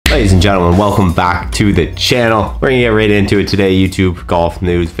Ladies and gentlemen, welcome back to the channel. We're gonna get right into it today. YouTube golf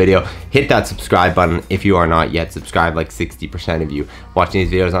news video. Hit that subscribe button if you are not yet subscribed. Like 60% of you watching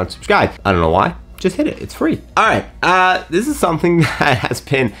these videos aren't subscribed. I don't know why. Just hit it. It's free. All right. This is something that has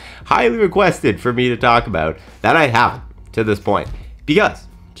been highly requested for me to talk about that I haven't to this point, because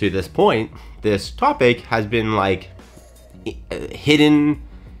to this point, this topic has been like hidden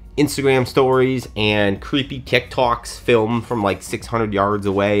Instagram stories and creepy TikToks filmed from like 600 yards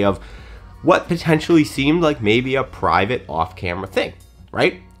away of what potentially seemed like maybe a private off-camera thing,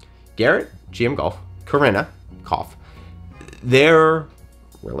 right? Garrett, GM Golf, Corinna, cough. Their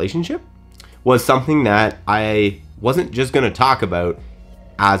relationship was something that I wasn't just going to talk about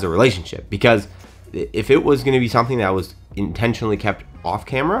as a relationship, because if it was going to be something that was intentionally kept off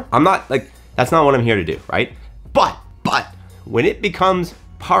camera, I'm not like, that's not what I'm here to do, right? But when it becomes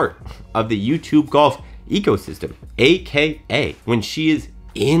part of the YouTube golf ecosystem, aka when she is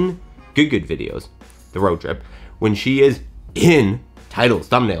in good videos, the road trip, when she is in titles,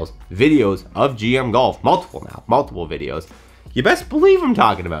 thumbnails, videos of GM Golf, multiple videos, you best believe I'm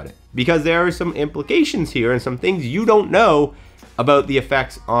talking about it, because there are some implications here and some things you don't know about the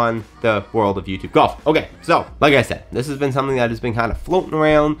effects on the world of YouTube golf. Okay, so like I said, this has been something that has been kind of floating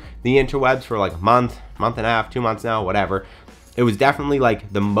around the interwebs for like a month and a half, 2 months now, whatever. It was definitely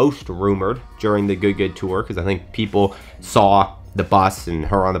like the most rumored during the Good tour, because I think people saw the bus and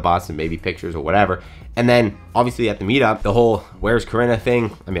her on the bus and maybe pictures or whatever. And then obviously at the meetup, the whole where's Corinna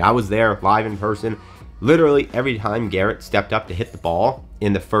thing. I mean, I was there live in person. Literally every time Garrett stepped up to hit the ball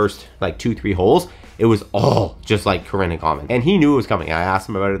in the first like 2-3 holes, it was all just like Corinna comment. And he knew it was coming. I asked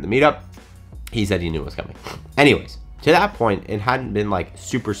him about it at the meetup. He said he knew it was coming. Anyways, to that point, it hadn't been like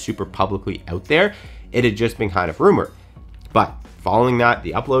super publicly out there. It had just been kind of rumored. But following that,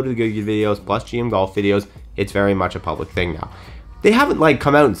 the upload of the Good videos plus GM Golf videos, it's very much a public thing now. They haven't like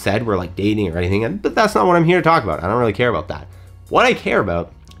come out and said we're like dating or anything, but that's not what I'm here to talk about. I don't really care about that. What I care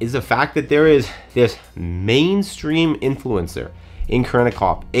about is the fact that there is this mainstream influencer in Corinna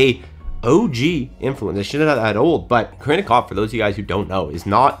Kopp, a OG influencer. She's not that old, but Corinna Kopp, for those of you guys who don't know, is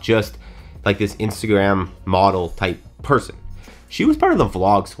not just like this Instagram model type person. She was part of the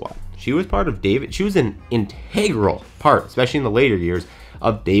vlog squad. She was part of David. She was an integral part, especially in the later years,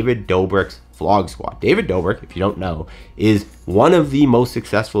 of David Dobrik's vlog squad. David Dobrik, if you don't know, is one of the most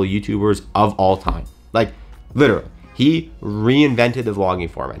successful YouTubers of all time. Like, literally. He reinvented the vlogging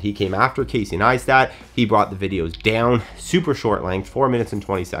format. He came after Casey Neistat. He brought the videos down, super short length, 4 minutes and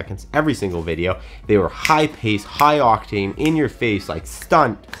 20 seconds, every single video. They were high pace, high octane, in your face, like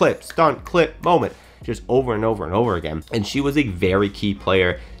stunt, clip moment, just over and over again. And she was a very key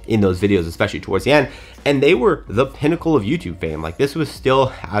player in those videos, especially towards the end. And they were the pinnacle of YouTube fame. Like, this was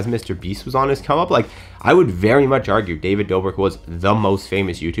still, as Mr. Beast was on his come up, like, I would very much argue David Dobrik was the most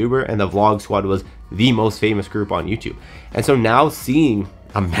famous YouTuber and the vlog squad was the most famous group on YouTube. And so now seeing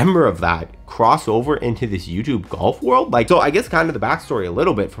a member of that cross over into this YouTube golf world, like, so I guess kind of the backstory a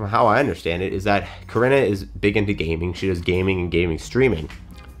little bit from how I understand it is that Corinna is big into gaming. She does gaming and gaming streaming,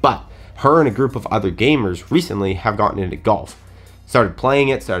 but her and a group of other gamers recently have gotten into golf. Started playing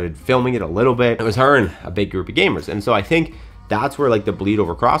it, started filming it a little bit. It was her and a big group of gamers. And so I think that's where like the bleed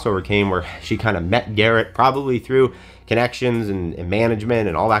over crossover came, where she kind of met Garrett probably through connections and management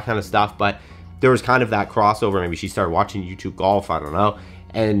and all that kind of stuff. But there was kind of that crossover. Maybe she started watching YouTube golf, I don't know,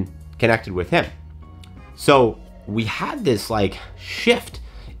 and connected with him. So we had this like shift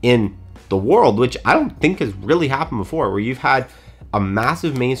in the world, which I don't think has really happened before, where you've had a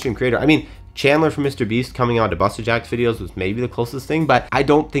massive mainstream creator. I mean, Chandler from Mr. Beast coming on to Buster Jack's videos was maybe the closest thing, but I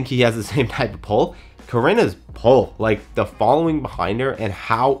don't think he has the same type of pull. Corinna's pull, like the following behind her and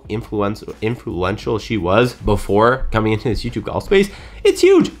how influential she was before coming into this YouTube golf space, it's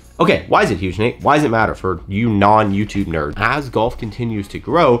huge. Okay, why is it huge, Nate? Why does it matter for you non-YouTube nerds? As golf continues to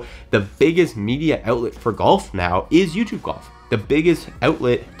grow, the biggest media outlet for golf now is YouTube golf. The biggest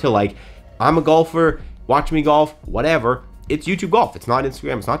outlet to like, I'm a golfer, watch me golf, whatever. It's YouTube golf. It's not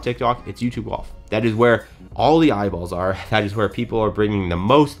Instagram, it's not TikTok, it's YouTube golf. That is where all the eyeballs are. That is where people are bringing the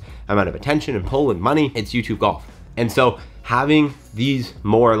most amount of attention and pull and money. It's YouTube golf. And so having these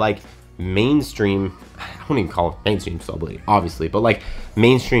more like mainstream, I wouldn't even call it mainstream celebrity, obviously, but like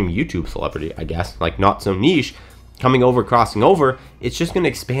mainstream YouTube celebrity, I guess, like not so niche, coming over, crossing over, it's just gonna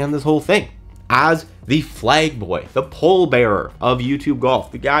expand this whole thing. As the flag boy, the pole bearer of YouTube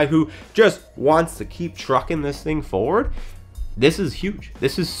golf, the guy who just wants to keep trucking this thing forward, this is huge.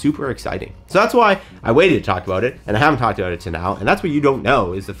 This is super exciting. So that's why I waited to talk about it, and I haven't talked about it to now. And that's what you don't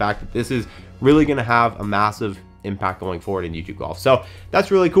know, is the fact that this is really going to have a massive impact going forward in YouTube golf. So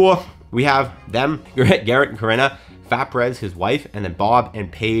that's really cool. we have them, Garrett and Corinna, Fat Perez, his wife, and then Bob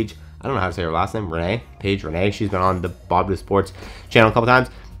and Paige. I don't know how to say her last name. Paige Renee. She's been on the Bob the Sports channel a couple times.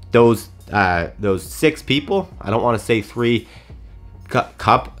 Those 6 people. I don't want to say 3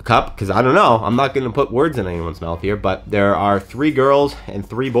 cup because I don't know. I'm not going to put words in anyone's mouth here, but there are 3 girls and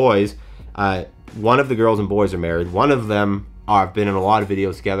 3 boys. One of the girls and boys are married. One of them have been in a lot of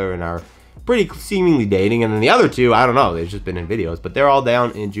videos together and are pretty seemingly dating, and then the other 2, I don't know, they've just been in videos, but they're all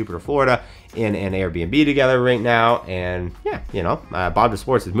down in Jupiter, Florida in an Airbnb together right now. And yeah, you know, Bob the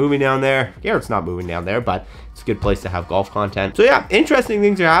Sports is moving down there. Garrett's not moving down there, but it's a good place to have golf content. So yeah, interesting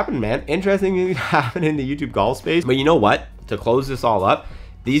things are happening, man. Interesting things happen in the YouTube golf space. But you know what, to close this all up,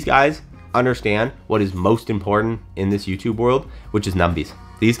 these guys understand what is most important in this YouTube world, which is numbies.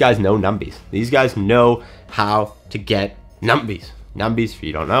 These guys know numbies. These guys know how to get numbies. Numbies, if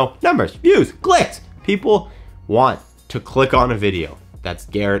you don't know, numbers, views, clicks. People want to click on a video. That's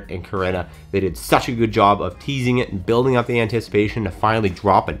Garrett and Corinna. They did such a good job of teasing it and building up the anticipation to finally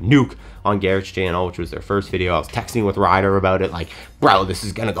drop a nuke on Garrett's channel, which was their first video. I was texting with Ryder about it, like, bro, this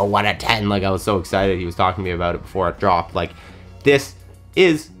is gonna go 1 out of 10. Like, I was so excited. He was talking to me about it before it dropped. Like, this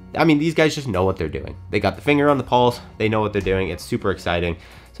is, I mean, these guys just know what they're doing. They got the finger on the pulse. They know what they're doing. It's super exciting.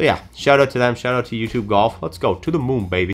 So yeah, shout out to them. Shout out to YouTube Golf. Let's go to the moon, baby.